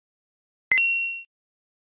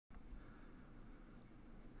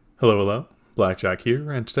Hello, hello, Blackjack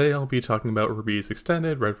here, and today I'll be talking about RWBY's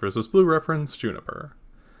extended Red vs. Blue reference, Juniper.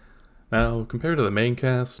 Now, compared to the main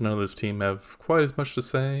cast, none of this team have quite as much to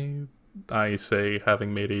say. I say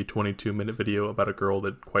having made a 22-minute video about a girl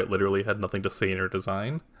that quite literally had nothing to say in her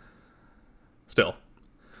design. Still,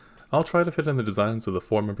 I'll try to fit in the designs of the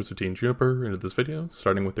 4 members of Team Juniper into this video,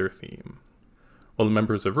 starting with their theme. While the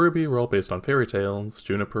members of RWBY were all based on fairy tales,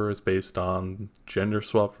 Juniper is based on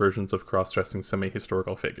gender-swap versions of cross-dressing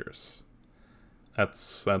semi-historical figures.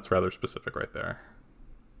 That's rather specific right there.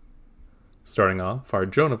 Starting off, our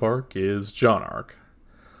Jaune arc is Jaune arc.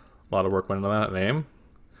 A lot of work went into that name.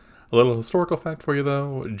 A little historical fact for you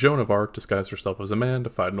though, Jaune of Arc disguised herself as a man to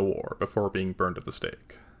fight in a war before being burned at the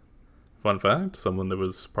stake. Fun fact, someone that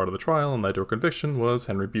was part of the trial and led to her conviction was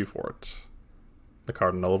Henry Beaufort, the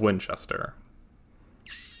Cardinal of Winchester.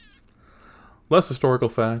 Less historical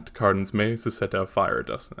fact, Cardin's mace is said to have fire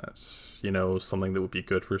dust in it. You know, something that would be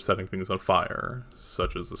good for setting things on fire,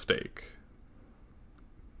 such as a stake.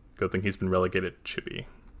 Good thing he's been relegated chippy.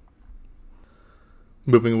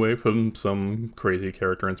 Moving away from some crazy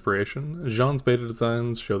character inspiration, Jaune's beta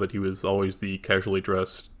designs show that he was always the casually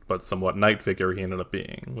dressed, but somewhat knight figure he ended up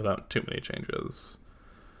being, without too many changes.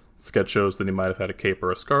 The sketch shows that he might have had a cape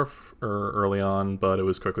or a scarf early on, but it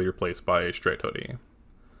was quickly replaced by a straight hoodie.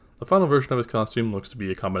 The final version of his costume looks to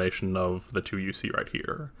be a combination of the two you see right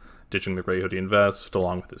here, ditching the gray hoodie and vest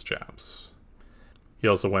along with his chaps. He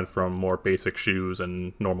also went from more basic shoes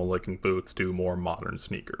and normal-looking boots to more modern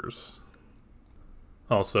sneakers.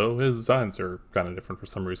 Also, his designs are kind of different for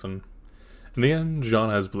some reason. In the end,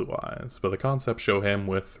 Jaune has blue eyes, but the concepts show him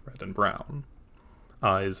with red and brown.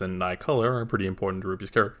 Eyes and eye color are pretty important to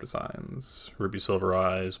RWBY's character designs. RWBY's silver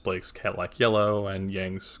eyes, Blake's cat-like yellow, and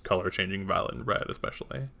Yang's color-changing violet and red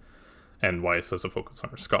especially. And Weiss has a focus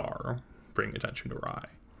on her scar, bringing attention to her eye.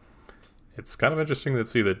 It's kind of interesting to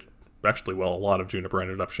see that actually, well, a lot of Juniper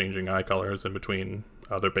ended up changing eye colors in between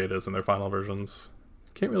other betas and their final versions.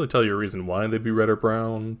 Can't really tell you a reason why they'd be red or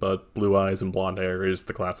brown, but blue eyes and blonde hair is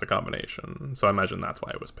the classic combination, so I imagine that's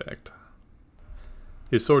why it was picked.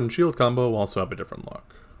 His sword and shield combo will also have a different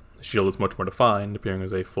look. The shield is much more defined, appearing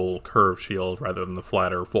as a full curved shield rather than the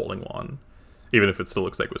flatter, folding one, even if it still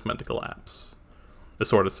looks like it was meant to collapse. The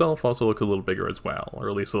sword itself also looks a little bigger as well, or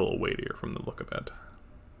at least a little weightier from the look of it.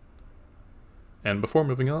 And before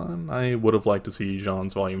moving on, I would have liked to see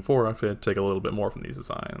Jaune's Volume 4 outfit take a little bit more from these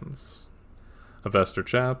designs. A vest or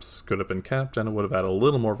chaps could have been kept and it would have had a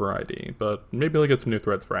little more variety, but maybe they'll get some new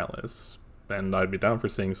threads for Atlas. And I'd be down for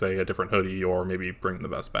seeing, say, a different hoodie or maybe bring the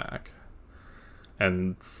vest back.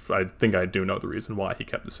 And I think I do know the reason why he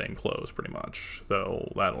kept the same clothes pretty much,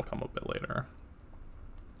 though that'll come a bit later.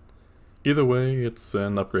 Either way, it's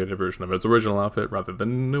an upgraded version of his original outfit rather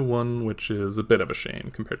than a new one, which is a bit of a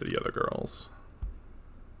shame compared to the other girls.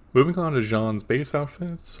 Moving on to Jaune's base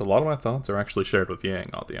outfits, a lot of my thoughts are actually shared with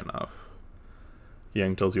Yang, oddly enough.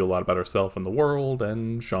 Yang tells you a lot about herself and the world,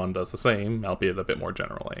 and Jaune does the same, albeit a bit more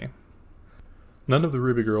generally. None of the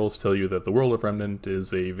RWBY girls tell you that the world of Remnant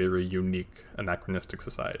is a very unique, anachronistic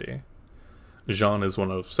society. Jaune is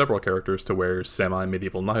one of several characters to wear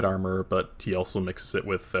semi-medieval knight armor, but he also mixes it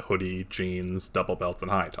with a hoodie, jeans, double belts,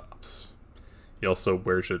 and high tops. He also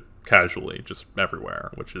wears it casually, just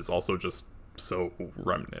everywhere, which is also just so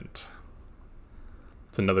Remnant.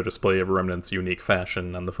 It's another display of Remnant's unique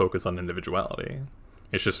fashion and the focus on individuality.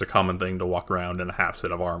 It's just a common thing to walk around in a half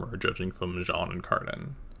set of armor, judging from Jaune and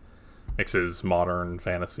Cardin. Mixes modern,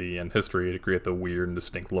 fantasy, and history to create the weird and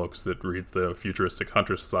distinct looks that reads the futuristic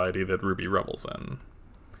hunter society that RWBY revels in.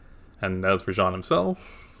 And as for Jaune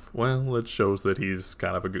himself, well, it shows that he's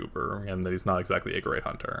kind of a goober, and that he's not exactly a great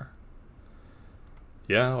hunter.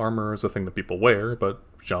 Yeah, armor is a thing that people wear, but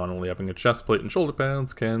Jaune only having a chest plate and shoulder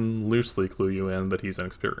pads can loosely clue you in that he's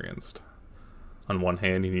inexperienced. On one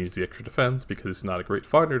hand, he needs the extra defense because he's not a great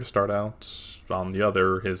fighter to start out. On the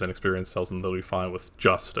other, his inexperience tells him that he'll be fine with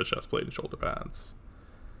just a chest plate and shoulder pads.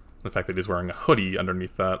 The fact that he's wearing a hoodie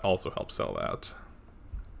underneath that also helps sell that.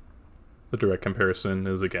 The direct comparison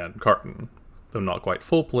is again Cardin. Though not quite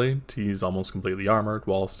full plate, he's almost completely armored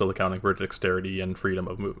while still accounting for dexterity and freedom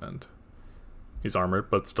of movement. He's armored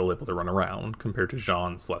but still able to run around, compared to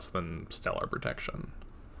Jaune's less than stellar protection.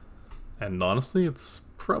 And honestly, it's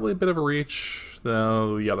probably a bit of a reach,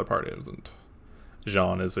 though the other part isn't.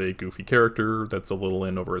 Jaune is a goofy character that's a little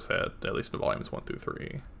in over his head, at least in volumes 1 through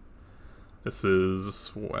 3. This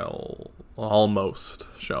is, well, almost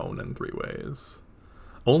shown in 3 ways.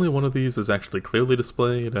 Only one of these is actually clearly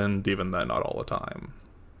displayed, and even then not all the time.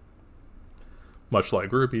 Much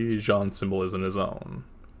like RWBY, Jaune's symbol isn't his own.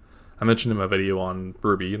 I mentioned in my video on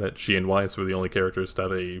RWBY that she and Weiss were the only characters to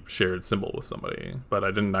have a shared symbol with somebody, but I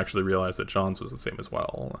didn't actually realize that Jaune's was the same as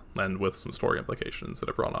well, and with some story implications that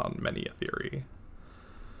have brought on many a theory.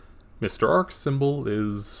 Mr. Ark's symbol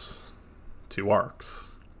is 2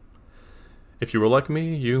 arcs. If you were like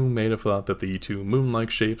me, you may have thought that the 2 moon-like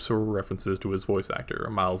shapes were references to his voice actor,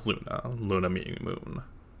 Miles Luna, Luna meaning moon.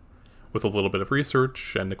 With a little bit of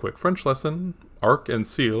research and a quick French lesson, arc and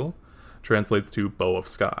ciel translates to bow of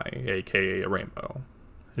sky, aka a rainbow.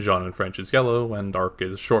 Jaune in French is yellow, and arc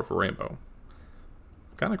is short for rainbow.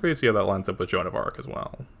 Kinda crazy how that lines up with Joan of Arc as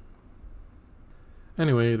well.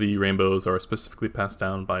 Anyway, the rainbows are specifically passed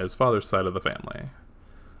down by his father's side of the family.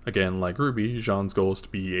 Again, like RWBY, Jaune's goal is to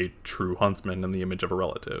be a true huntsman in the image of a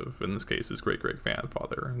relative, in this case his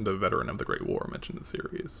great-great-grandfather, the veteran of the Great War mentioned in the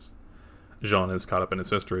series. Jaune is caught up in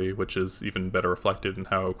his history, which is even better reflected in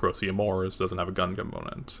how Crocea Amours doesn't have a gun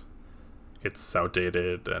component. It's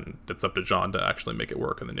outdated, and it's up to Jaune to actually make it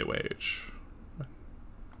work in the new age.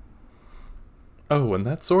 Oh, and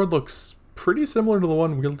that sword looks pretty similar to the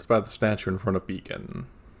one wielded by the statue in front of Beacon.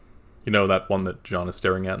 You know, that one that Jaune is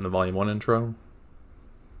staring at in the Volume 1 intro?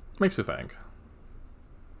 Makes you think.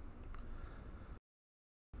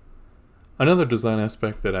 Another design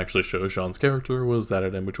aspect that actually shows Jaune's character was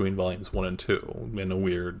added in between Volumes 1 and 2, in a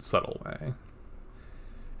weird, subtle way.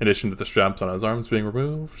 In addition to the straps on his arms being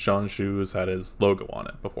removed, Jaune's shoes had his logo on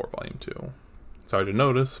it before Volume 2. It's hard to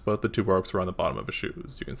notice, but the 2 arcs were on the bottom of his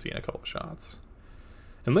shoes, you can see in a couple of shots.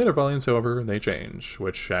 In later volumes, however, they change,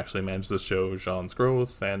 which actually manages to show Jaune's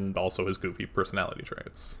growth and also his goofy personality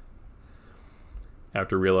traits.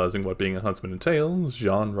 After realizing what being a huntsman entails,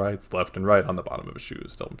 Jaune writes left and right on the bottom of his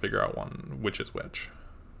shoes to help him figure out which is which.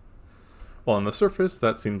 While on the surface,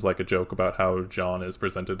 that seems like a joke about how Jaune is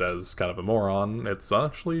presented as kind of a moron, it's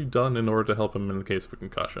actually done in order to help him in the case of a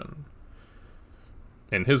concussion.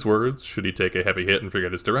 In his words, should he take a heavy hit and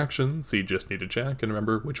forget his directions, he just need to check and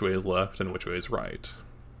remember which way is left and which way is right.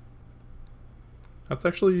 That's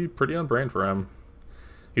actually pretty on brand for him.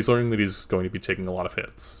 He's learning that he's going to be taking a lot of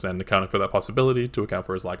hits, and accounting for that possibility to account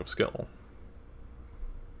for his lack of skill.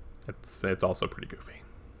 It's also pretty goofy.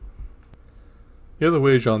 The other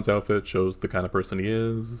way Jaune's outfit shows the kind of person he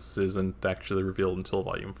is isn't actually revealed until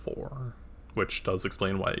Volume 4, which does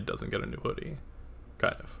explain why he doesn't get a new hoodie.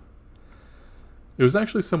 Kind of. It was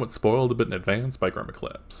actually somewhat spoiled a bit in advance by Grim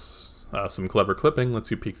Eclipse. Some clever clipping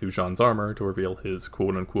lets you peek through Jaune's armor to reveal his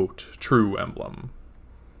quote-unquote true emblem.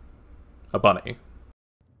 A bunny.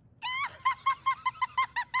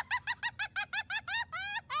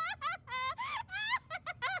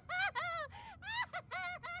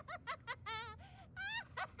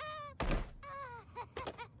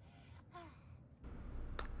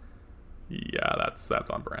 Yeah, that's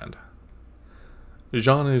on brand.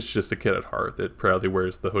 Jaune is just a kid at heart that proudly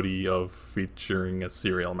wears the hoodie featuring a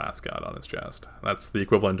cereal mascot on his chest. That's the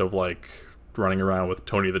equivalent of, like, running around with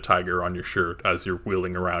Tony the Tiger on your shirt as you're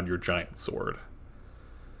wielding around your giant sword.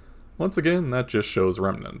 Once again, that just shows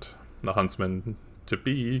Remnant. The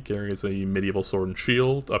huntsman-to-be carries a medieval sword and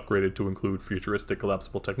shield, upgraded to include futuristic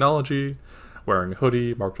collapsible technology, wearing a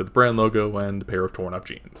hoodie marked with the brand logo, and a pair of torn-up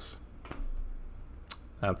jeans.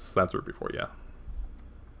 That's RWBY for you.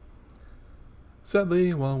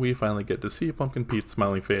 Sadly, while we finally get to see Pumpkin Pete's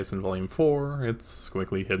smiling face in Volume 4, it's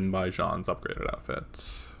quickly hidden by Jaune's upgraded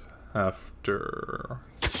outfit. After...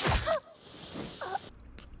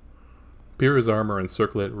 Pyrrha's armor and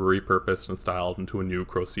circlet were repurposed and styled into a new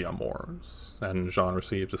Crocea Amours, and Jaune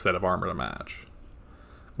received a set of armor to match.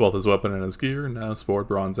 Both his weapon and his gear now sport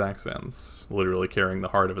bronze accents, literally carrying the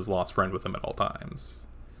heart of his lost friend with him at all times.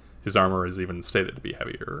 His armor is even stated to be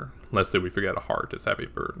heavier, lest we forget a heart is heavy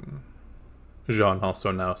burden. Jaune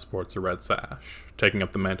also now sports a red sash, taking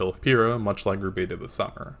up the mantle of Pyrrha much like RWBY did this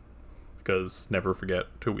summer. Because never forget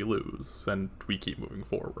who we lose, and we keep moving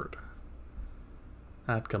forward.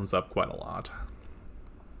 That comes up quite a lot.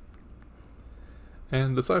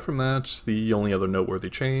 And aside from that, the only other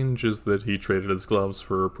noteworthy change is that he traded his gloves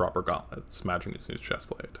for proper gauntlets, matching his new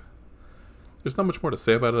chestplate. There's not much more to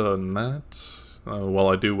say about it other than that. While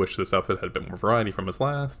I do wish this outfit had a bit more variety from his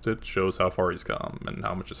last, it shows how far he's come and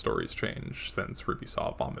how much his story's changed since RWBY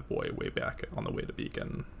saw Vomit Boy way back on the way to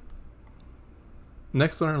Beacon.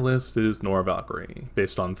 Next on our list is Nora Valkyrie,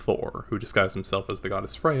 based on Thor, who disguised himself as the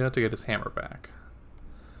goddess Freya to get his hammer back.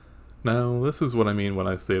 Now, this is what I mean when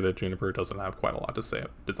I say that JNPR doesn't have quite a lot to say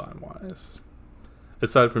design-wise.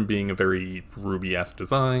 Aside from being a very RWBY-esque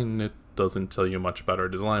design, it doesn't tell you much about our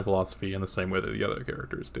design philosophy in the same way that the other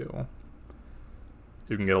characters do.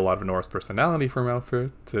 You can get a lot of Nora's personality from her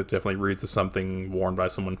outfit. It definitely reads as something worn by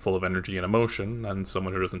someone full of energy and emotion, and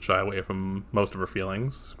someone who doesn't shy away from most of her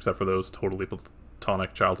feelings, except for those totally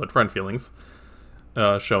platonic childhood friend feelings,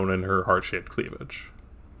 shown in her heart-shaped cleavage.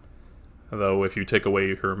 Though if you take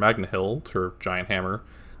away her Magna Hilt, her giant hammer,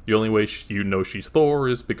 the only way you know she's Thor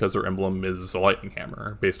is because her emblem is a lightning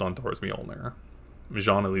hammer, based on Thor's Mjolnir.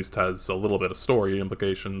 Jaune at least has a little bit of story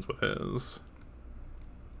implications with his.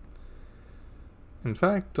 In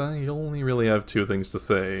fact, I only really have two things to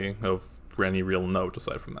say of any real note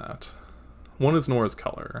aside from that. One is Nora's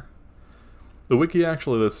color. The wiki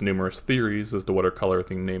actually lists numerous theories as to what her color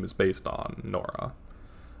theme name is based on, Nora.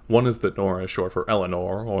 One is that Nora is short for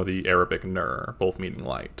Eleanor, or the Arabic Nur, both meaning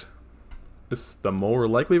light. The more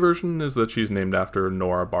likely version is that she's named after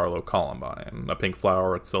Nora Barlow Columbine, a pink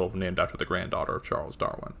flower itself named after the granddaughter of Charles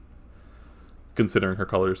Darwin. Considering her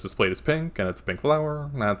color is displayed as pink, and it's a pink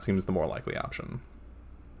flower, that seems the more likely option.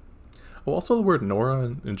 Oh, also the word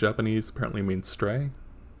Nora in Japanese apparently means stray.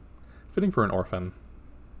 Fitting for an orphan.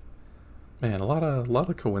 Man, a lot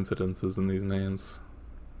of coincidences in these names.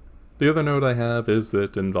 The other note I have is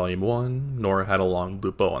that in Volume 1, Nora had a long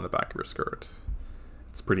loop bow on the back of her skirt.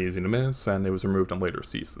 It's pretty easy to miss, and it was removed in later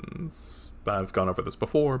seasons. I've gone over this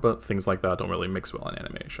before, but things like that don't really mix well in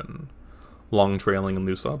animation. Long trailing and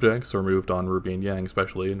loose objects are removed on Ruby and Yang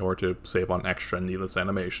especially in order to save on extra needless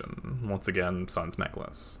animation. Once again, Sun's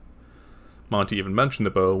necklace. Monty even mentioned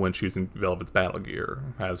the bow when choosing Velvet's battle gear,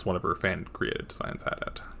 as one of her fan-created designs had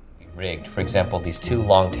it. Rigged. For example, these two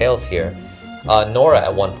long tails here. Nora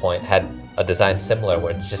at one point had a design similar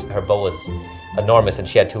where just her bow was enormous and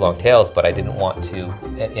she had two long tails, but I didn't want to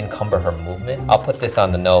encumber her movement. I'll put this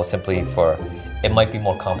on the no simply for it might be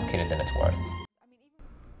more complicated than it's worth.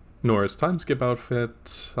 Nora's time skip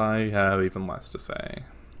outfit, I have even less to say.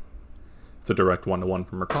 It's a direct one-to-one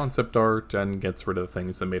from her concept art, and gets rid of the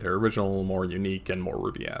things that made her original, more unique, and more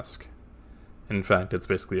Ruby-esque. In fact, it's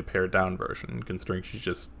basically a pared-down version, considering she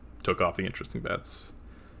just took off the interesting bits.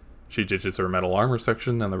 She ditches her metal armor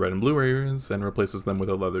section and the red and blue areas, and replaces them with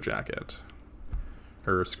a leather jacket.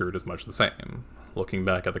 Her skirt is much the same. Looking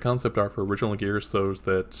back at the concept art for original gear shows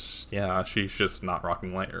that, yeah, she's just not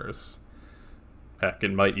rocking layers. Heck,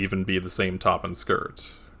 it might even be the same top and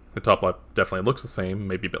skirt. The top definitely looks the same,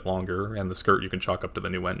 maybe a bit longer, and the skirt you can chalk up to the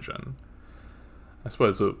new engine. I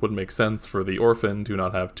suppose it would make sense for the orphan to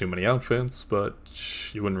not have too many outfits, but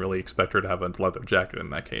you wouldn't really expect her to have a leather jacket in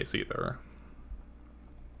that case either.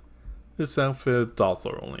 This outfit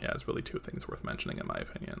also only has really two things worth mentioning in my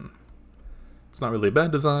opinion. It's not really a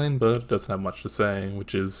bad design, but it doesn't have much to say,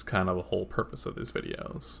 which is kind of the whole purpose of these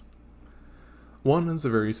videos. One is a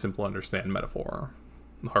very simple to understand metaphor.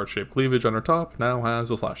 The heart-shaped cleavage on her top now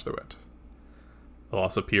has a slash through it. The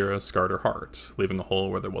loss of Pyrrha scarred her heart, leaving a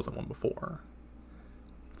hole where there wasn't one before.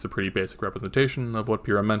 It's a pretty basic representation of what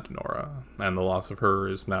Pyrrha meant to Nora, and the loss of her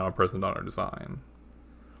is now present on her design.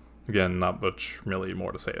 Again, not much really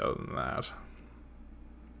more to say other than that.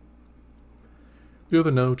 The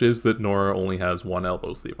other note is that Nora only has one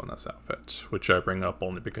elbow sleeve on this outfit, which I bring up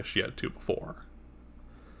only because she had two before.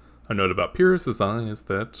 A note about Pyrrha's design is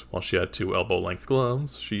that, while she had two elbow-length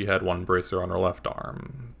gloves, she had one bracer on her left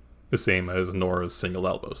arm, the same as Nora's single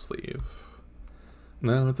elbow sleeve.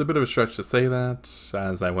 Now, it's a bit of a stretch to say that,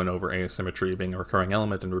 as I went over asymmetry being a recurring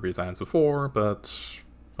element in RWBY designs before, but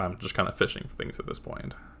I'm just kind of fishing for things at this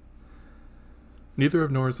point. Neither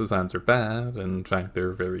of Nora's designs are bad, in fact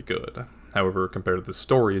they're very good. However, compared to the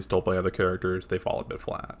stories told by other characters, they fall a bit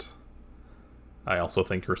flat. I also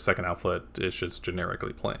think her second outfit is just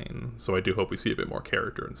generically plain, so I do hope we see a bit more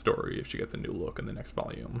character and story if she gets a new look in the next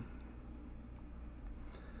volume.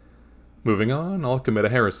 Moving on, I'll commit a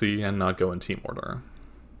heresy and not go in team order.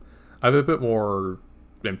 I have a bit more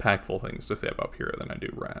impactful things to say about Pyrrha than I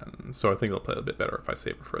do Ren, so I think it'll play a bit better if I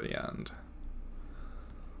save it for the end.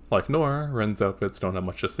 Like Nora, Ren's outfits don't have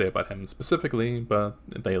much to say about him specifically, but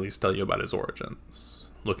they at least tell you about his origins.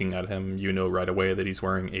 Looking at him, you know right away that he's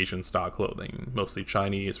wearing Asian-style clothing, mostly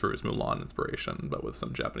Chinese for his Mulan inspiration, but with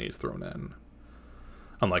some Japanese thrown in.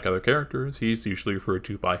 Unlike other characters, he's usually referred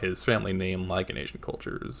to by his family name like in Asian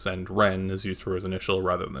cultures, and Ren is used for his initial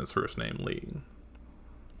rather than his first name, Li.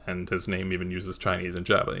 And his name even uses Chinese and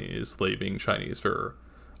Japanese, Li being Chinese for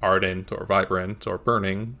ardent or vibrant or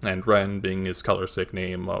burning, and Ren being his color-stick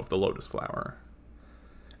name of the lotus flower.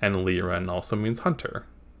 And Li Ren also means hunter.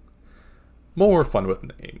 More fun with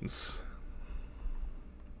names.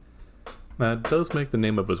 That does make the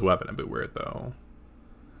name of his weapon a bit weird, though.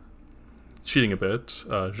 Cheating a bit,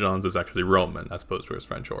 Jaune's is actually Roman, as opposed to his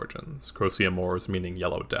French origins. Crocea Mors meaning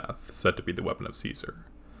Yellow Death, said to be the weapon of Caesar.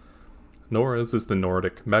 Nora's is the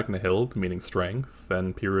Nordic Magnahild, meaning strength,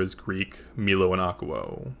 and Pyrrha's Greek Milo and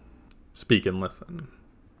Aquo. Speak and listen.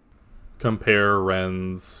 Compare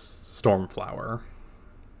Ren's Stormflower.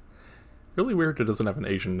 Really weird it doesn't have an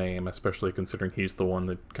Asian name, especially considering he's the one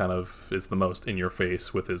that kind of is the most in your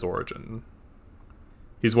face with his origin.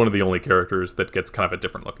 He's one of the only characters that gets kind of a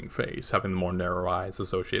different looking face, having the more narrow eyes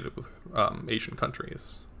associated with Asian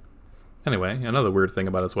countries. Anyway, another weird thing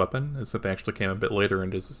about his weapon is that they actually came a bit later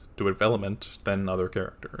into his development than other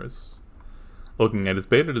characters. Looking at his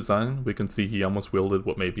beta design, we can see he almost wielded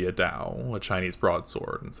what may be a dao, a Chinese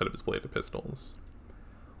broadsword, instead of his bladed pistols.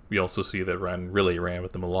 We also see that Ren really ran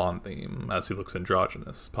with the Mulan theme, as he looks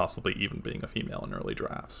androgynous, possibly even being a female in early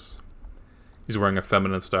drafts. He's wearing a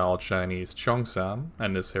feminine-style Chinese cheongsam,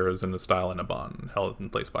 and his hair is in a style in a bun, held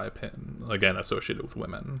in place by a pin, again associated with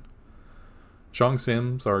women.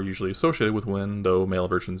 Cheongsams are usually associated with women, though male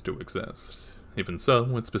versions do exist. Even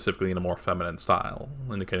so, it's specifically in a more feminine style,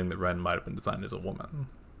 indicating that Ren might have been designed as a woman.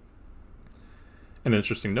 An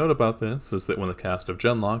interesting note about this is that when the cast of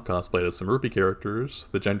Genlock cosplayed as some RWBY characters,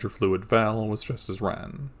 the gender-fluid Val was dressed as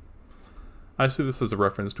Ren. I see this as a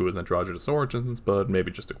reference to his androgynous origins, but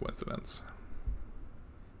maybe just a coincidence.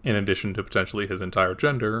 In addition to potentially his entire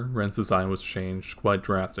gender, Ren's design was changed quite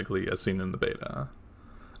drastically as seen in the beta.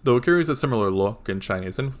 Though it carries a similar look and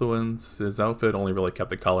Chinese influence, his outfit only really kept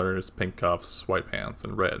the colors, pink cuffs, white pants,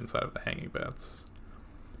 and red inside of the hanging bits.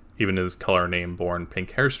 Even his color name-born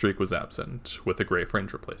pink hair streak was absent, with a gray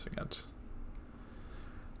fringe replacing it.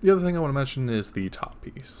 The other thing I want to mention is the top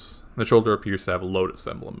piece. The shoulder appears to have a lotus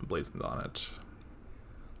emblem emblazoned on it.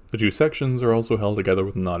 The two sections are also held together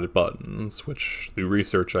with knotted buttons, which, through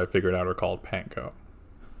research I figured out are called panko.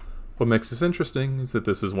 What makes this interesting is that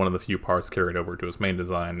this is one of the few parts carried over to his main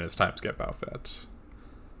design in his timeskip outfit.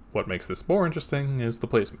 What makes this more interesting is the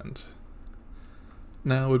placement.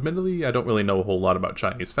 Now, admittedly, I don't really know a whole lot about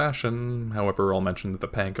Chinese fashion, however I'll mention that the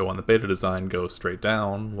panko on the beta design goes straight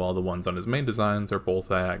down, while the ones on his main designs are both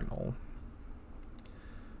diagonal.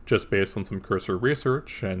 Just based on some cursory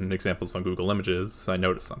research and examples on Google Images, I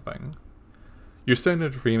noticed something. Your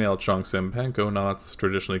standard female cheongsam panko knots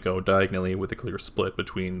traditionally go diagonally with a clear split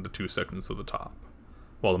between the two sections of the top,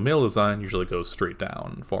 while the male design usually goes straight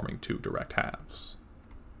down, forming two direct halves.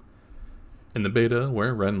 In the beta,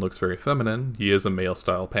 where Ren looks very feminine, he is a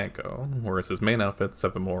male-style panko, whereas his main outfits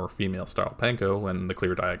have a more female-style panko and the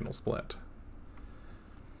clear diagonal split.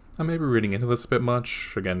 I may be reading into this a bit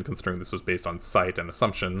much, again considering this was based on sight and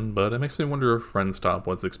assumption, but it makes me wonder if Ren's top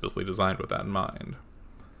was explicitly designed with that in mind.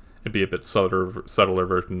 It'd be a bit subtler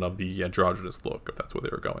version of the androgynous look, if that's what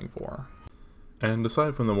they were going for. And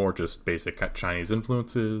aside from the more just basic Chinese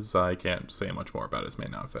influences, I can't say much more about his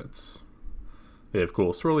main outfits. They have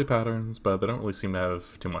cool swirly patterns, but they don't really seem to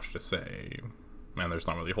have too much to say. And there's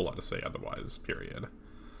not really a whole lot to say otherwise, period.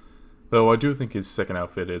 Though I do think his second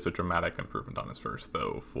outfit is a dramatic improvement on his first,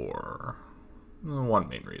 though, for one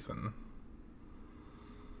main reason.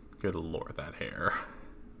 Good lord, that hair.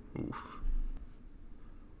 Oof.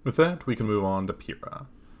 With that, we can move on to Pyrrha.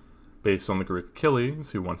 Based on the Greek Achilles,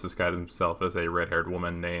 who once disguised himself as a red-haired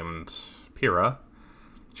woman named Pyrrha,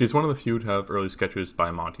 she's one of the few to have early sketches by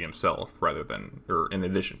Monty himself, in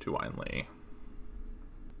addition to Ian Lee.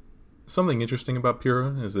 Something interesting about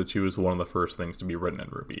Pyrrha is that she was one of the first things to be written in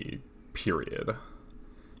RWBY, period.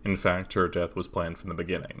 In fact, her death was planned from the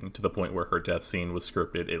beginning, to the point where her death scene was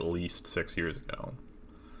scripted at least 6 years ago.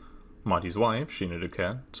 Monty's wife, Sheena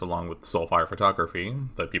Duquette, along with Soulfire Photography,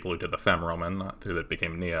 the people who did the Femme Roman that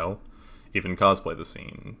became Neo, even cosplayed the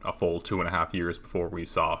scene, a full 2.5 years before we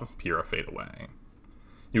saw Pyrrha fade away.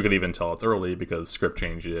 You could even tell it's early because script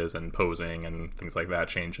changes and posing and things like that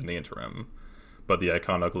changed in the interim, but the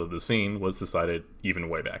iconic look of the scene was decided even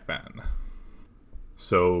way back then.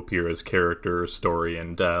 So Pyrrha's character, story,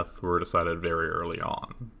 and death were decided very early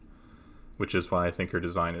on, which is why I think her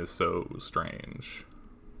design is so strange.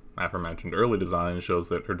 Aforementioned early design shows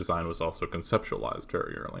that her design was also conceptualized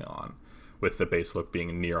very early on, with the base look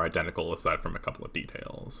being near identical aside from a couple of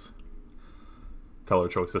details. Color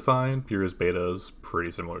choice aside, Pyrrha's beta is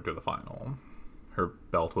pretty similar to the final. Her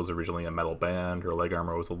belt was originally a metal band, her leg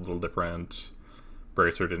armor was a little different,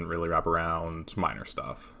 bracer didn't really wrap around, minor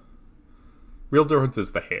stuff. Real difference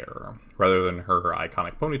is the hair. Rather than her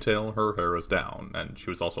iconic ponytail, her hair was down, and she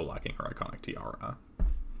was also lacking her iconic tiara.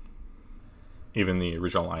 Even the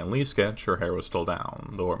original Ian Lee sketch, her hair was still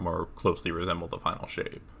down, though it more closely resembled the final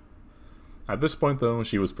shape. At this point, though,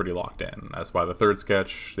 she was pretty locked in, as by the third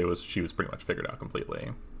sketch, she was pretty much figured out completely.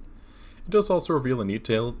 It does also reveal a neat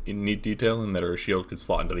detail in that her shield could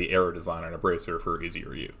slot into the arrow design on a bracer for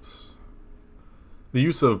easier use. The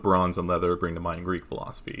use of bronze and leather bring to mind Greek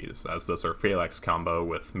philosophies, as does her phalanx combo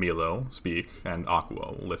with Milo, speak, and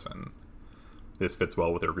Aquo, listen. This fits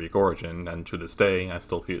well with her Greek origin, and to this day, I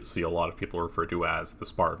still see a lot of people refer to as the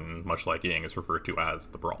Spartan, much like Ying is referred to as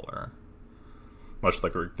the Brawler. Much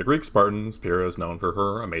like the Greek Spartans, Pyrrha is known for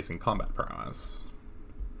her amazing combat prowess.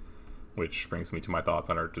 Which brings me to my thoughts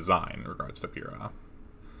on her design in regards to Pyrrha.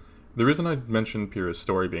 The reason I mentioned Pyrrha's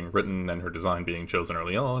story being written and her design being chosen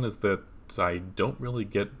early on is that I don't really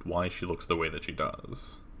get why she looks the way that she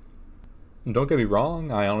does. Don't get me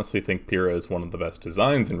wrong, I honestly think Pyrrha is one of the best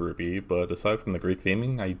designs in RWBY, but aside from the Greek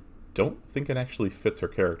theming, I don't think it actually fits her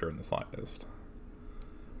character in the slightest.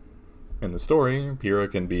 In the story, Pyrrha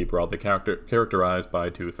can be broadly characterized by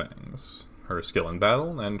two things: her skill in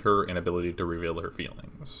battle and her inability to reveal her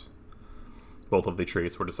feelings. Both of the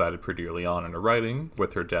traits were decided pretty early on in her writing,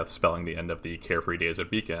 with her death spelling the end of the carefree days at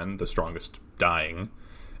Beacon, the strongest dying,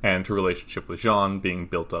 and her relationship with Jaune being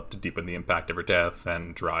built up to deepen the impact of her death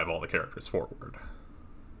and drive all the characters forward.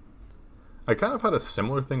 I kind of had a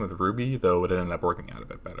similar thing with RWBY, though it ended up working out a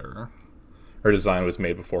bit better. Her design was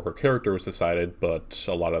made before her character was decided, but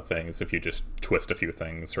a lot of things, if you just twist a few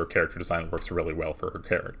things, her character design works really well for her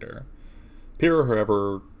character. Pyrrha,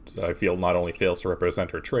 however, I feel not only fails to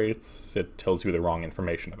represent her traits, it tells you the wrong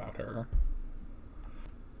information about her.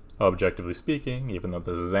 Objectively speaking, even though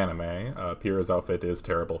this is anime, Pyrrha's outfit is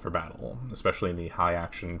terrible for battle, especially in the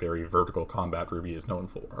high-action, very vertical combat RWBY is known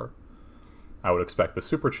for. I would expect the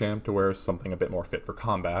Super Champ to wear something a bit more fit for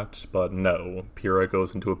combat, but no, Pyrrha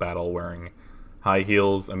goes into a battle wearing high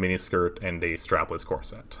heels, a miniskirt, and a strapless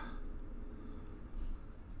corset.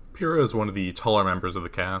 Pyrrha is one of the taller members of the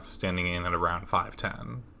cast, standing in at around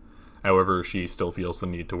 5'10". However, she still feels the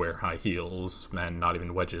need to wear high heels, and not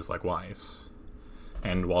even wedges like Weiss.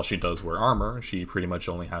 And while she does wear armor, she pretty much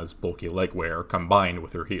only has bulky leg wear combined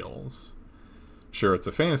with her heels. Sure, it's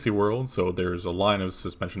a fantasy world, so there's a line of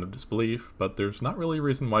suspension of disbelief, but there's not really a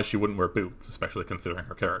reason why she wouldn't wear boots, especially considering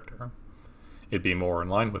her character. It'd be more in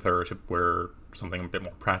line with her to wear something a bit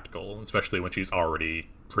more practical, especially when she's already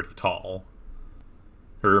pretty tall.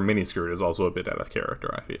 Her miniskirt is also a bit out of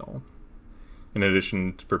character, I feel. In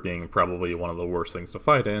addition for being probably one of the worst things to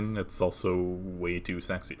fight in, it's also way too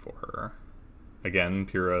sexy for her. Again,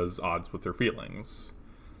 Pyrrha's odds with her feelings.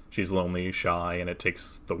 She's lonely, shy, and it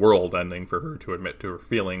takes the world ending for her to admit to her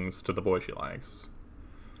feelings to the boy she likes.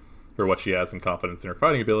 For what she has in confidence in her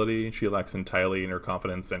fighting ability, she lacks entirely in her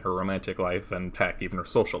confidence in her romantic life and heck, even her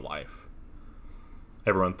social life.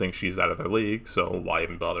 Everyone thinks she's out of their league, so why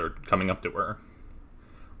even bother coming up to her?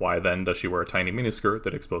 Why then does she wear a tiny miniskirt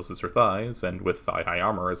that exposes her thighs, and with thigh-high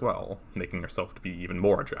armor as well, making herself to be even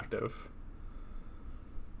more attractive?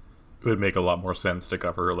 It would make a lot more sense to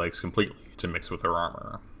cover her legs completely to mix with her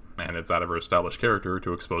armor, and it's out of her established character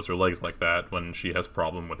to expose her legs like that when she has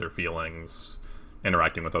problem with her feelings,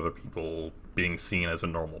 interacting with other people, being seen as a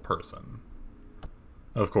normal person.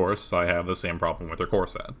 Of course, I have the same problem with her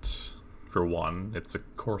corset. For one, it's a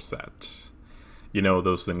corset. You know,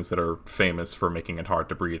 those things that are famous for making it hard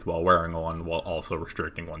to breathe while wearing one, while also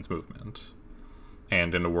restricting one's movement.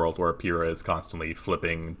 And in a world where Pyrrha is constantly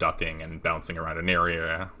flipping, ducking, and bouncing around an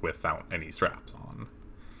area without any straps on.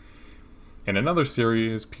 In another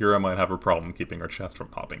series, Pyrrha might have a problem keeping her chest from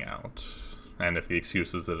popping out. And if the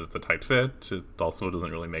excuse is that it's a tight fit, it also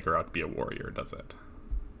doesn't really make her out to be a warrior, does it?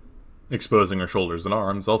 Exposing her shoulders and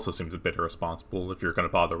arms also seems a bit irresponsible if you're going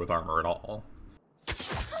to bother with armor at all.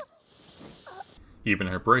 Even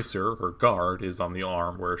her bracer, her guard, is on the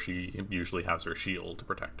arm where she usually has her shield to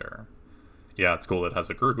protect her. Yeah, it's cool it has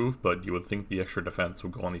a groove, but you would think the extra defense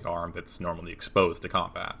would go on the arm that's normally exposed to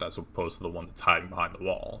combat, as opposed to the one that's hiding behind the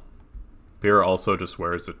wall. Pyrrha also just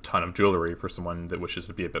wears a ton of jewelry for someone that wishes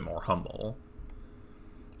to be a bit more humble.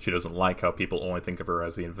 She doesn't like how people only think of her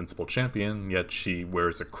as the invincible champion, yet she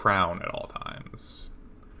wears a crown at all times.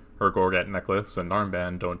 Her gorget necklace and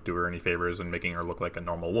armband don't do her any favors in making her look like a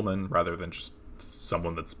normal woman, rather than just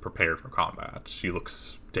someone that's prepared for combat. She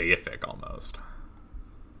looks deific, almost.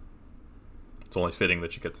 It's only fitting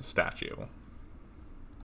that she gets a statue.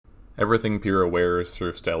 Everything Pyrrha wears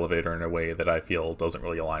serves to elevate her in a way that I feel doesn't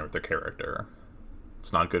really align with her character.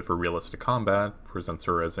 It's not good for realistic combat, presents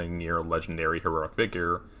her as a near-legendary heroic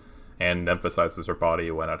figure, and emphasizes her body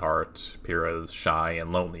when at heart, Pyrrha is shy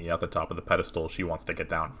and lonely at the top of the pedestal she wants to get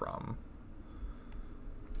down from.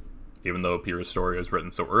 Even though Pyrrha's story was written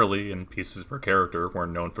so early and pieces of her character were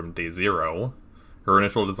known from day zero, her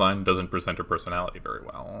initial design doesn't present her personality very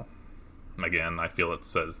well. Again, I feel it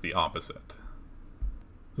says the opposite.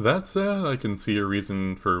 That said, I can see a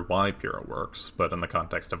reason for why Pyrrha works, but in the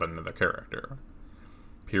context of another character.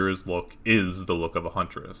 Pyrrha's look is the look of a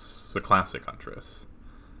huntress, a classic huntress.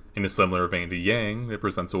 In a similar vein to Yang, it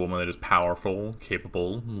presents a woman that is powerful,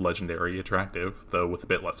 capable, legendary, attractive, though with a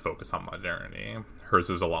bit less focus on modernity. Hers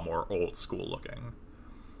is a lot more old school looking.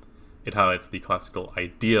 It highlights the classical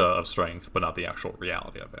idea of strength, but not the actual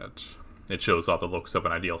reality of it. It shows off the looks of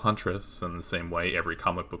an ideal huntress, in the same way every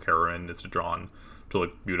comic book heroine is drawn to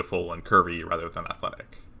look beautiful and curvy rather than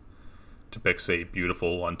athletic. Depicts a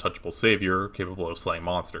beautiful, untouchable savior capable of slaying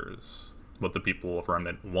monsters, what the people of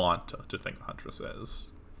Remnant want to think a huntress is.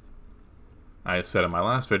 I said in my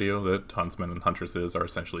last video that huntsmen and huntresses are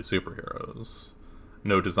essentially superheroes.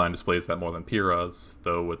 No design displays that more than Pyrrha's,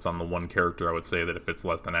 though it's on the one character I would say that it fits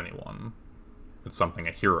less than anyone. It's something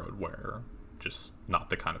a hero would wear, just not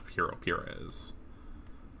the kind of hero Pyrrha is.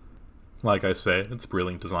 Like I say, it's a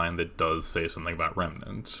brilliant design that does say something about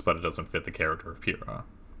Remnant, but it doesn't fit the character of Pyrrha.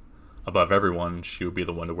 Above everyone, she would be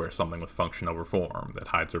the one to wear something with function over form, that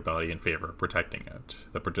hides her belly in favor of protecting it,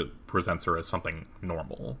 that presents her as something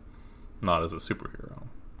normal, not as a superhero.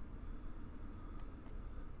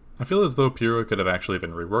 I feel as though Pyrrha could have actually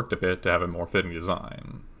been reworked a bit to have a more fitting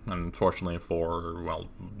design. Unfortunately for, well,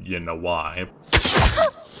 you know why.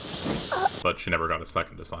 But she never got a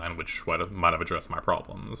second design, which might have addressed my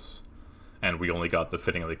problems. And we only got the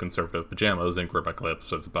fittingly conservative pajamas and grip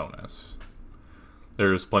clips as a bonus.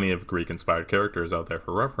 There's plenty of Greek-inspired characters out there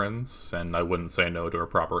for reference, and I wouldn't say no to a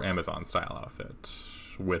proper Amazon-style outfit,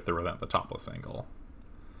 with or without the topless angle.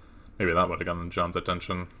 Maybe that would have gotten John's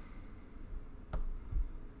attention.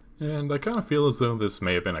 And I kind of feel as though this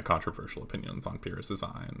may have been a controversial opinion on Pyrrha's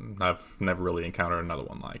design. I've never really encountered another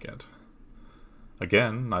one like it.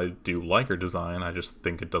 Again, I do like her design, I just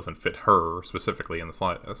think it doesn't fit her specifically in the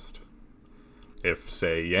slightest. If,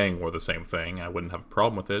 say, Yang wore the same thing, I wouldn't have a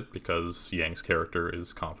problem with it, because Yang's character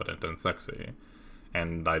is confident and sexy.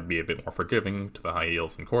 And I'd be a bit more forgiving to the high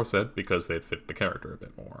heels and corset, because they'd fit the character a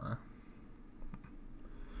bit more.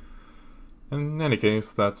 In any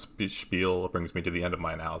case, that spiel brings me to the end of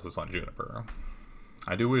my analysis on Juniper.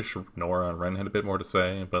 I do wish Nora and Ren had a bit more to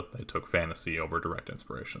say, but they took fantasy over direct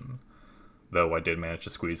inspiration. Though I did manage to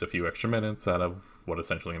squeeze a few extra minutes out of what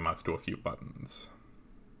essentially amounts to a few buttons.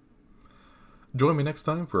 Join me next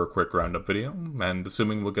time for a quick roundup video, and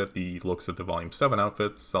assuming we'll get the looks at the Volume 7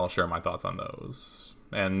 outfits, I'll share my thoughts on those.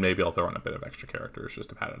 And maybe I'll throw in a bit of extra characters just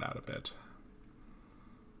to pad it out a bit.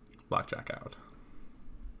 Blackjack out.